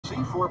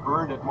C4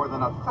 burned at more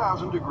than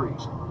 1,000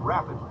 degrees,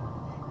 rapid,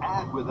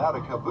 and without a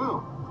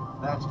kaboom.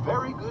 That's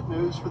very good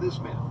news for this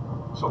myth,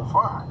 so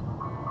far.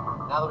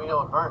 Now that we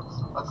know it burns,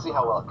 let's see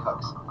how well it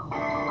cooks.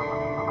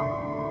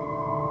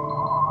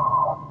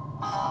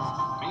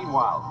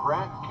 Meanwhile,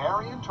 Grant,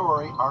 Carrie, and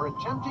Tori are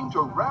attempting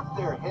to wrap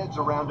their heads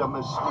around a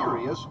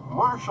mysterious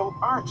martial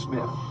arts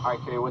myth. All right,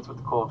 Carrie, what's with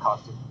the cool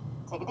costume?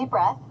 Take a deep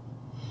breath.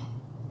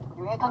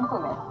 We're doing a kung fu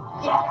myth.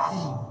 Yes!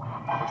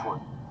 Which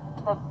one?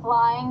 The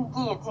flying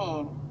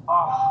guillotine.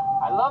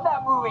 Oh, I love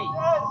that movie.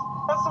 Yes,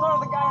 that's the one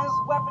where the guy has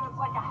his weapon. It's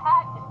like a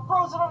hat. He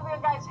throws it over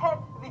the guy's head,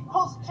 and he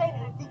pulls the chain,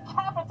 and it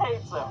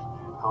decapitates him.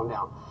 Calm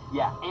down.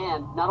 Yeah,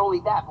 and not only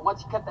that, but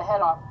once you cut the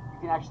head off,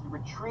 you can actually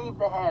retrieve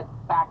the head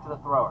back to the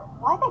thrower.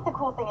 Well, I think the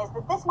cool thing is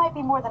that this might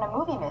be more than a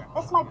movie myth.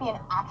 This might be an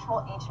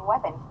actual ancient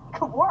weapon. It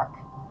could work.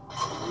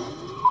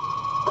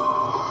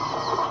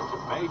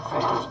 Made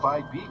famous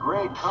by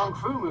B-grade kung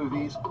fu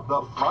movies,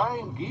 the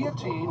flying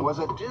guillotine was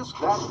a disc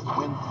that,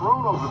 when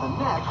thrown over the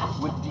neck,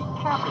 would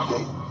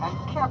decapitate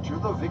and capture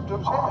the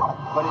victim's head.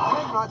 But it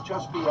might not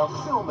just be a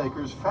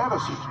filmmaker's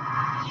fantasy,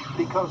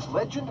 because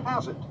legend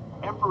has it,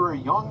 Emperor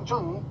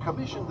Yongzheng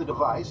commissioned the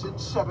device in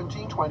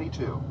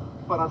 1722.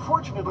 But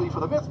unfortunately for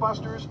the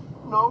Mythbusters,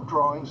 no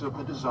drawings of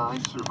the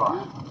design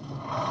survived.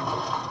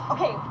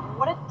 Okay,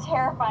 what a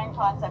terrifying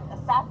concept.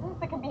 Assassins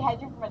that can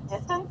behead you from a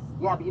distance?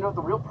 Yeah, but you know,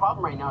 the real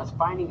problem right now is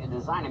finding a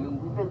design. I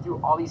mean, we've been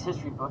through all these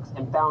history books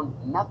and found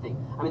nothing.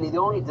 I mean, the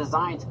only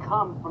designs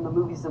come from the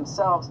movies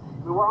themselves.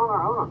 I mean, we're on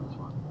our own on this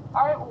one.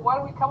 All right, well, why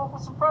don't we come up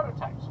with some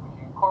prototypes? We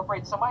can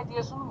incorporate some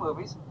ideas from the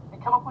movies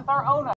and come up with our own